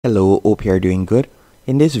Hello, hope you're doing good.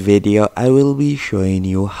 In this video, I will be showing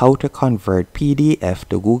you how to convert PDF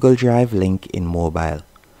to Google Drive link in mobile.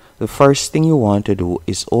 The first thing you want to do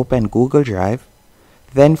is open Google Drive.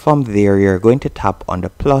 Then from there, you're going to tap on the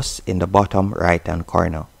plus in the bottom right hand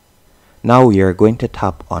corner. Now you're going to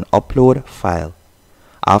tap on Upload File.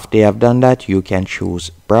 After you have done that, you can choose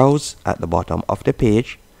Browse at the bottom of the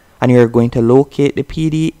page, and you're going to locate the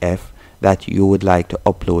PDF that you would like to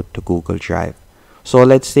upload to Google Drive. So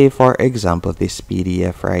let's say, for example, this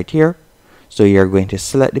PDF right here. So you're going to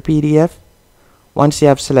select the PDF. Once you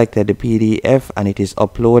have selected the PDF and it is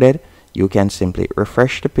uploaded, you can simply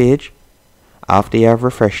refresh the page. After you have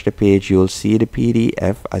refreshed the page, you'll see the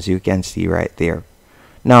PDF as you can see right there.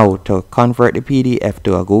 Now, to convert the PDF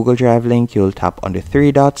to a Google Drive link, you'll tap on the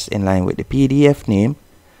three dots in line with the PDF name.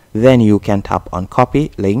 Then you can tap on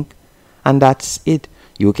Copy Link, and that's it.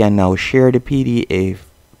 You can now share the PDF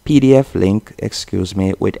link,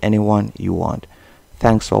 with anyone you want.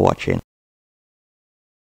 Thanks for watching.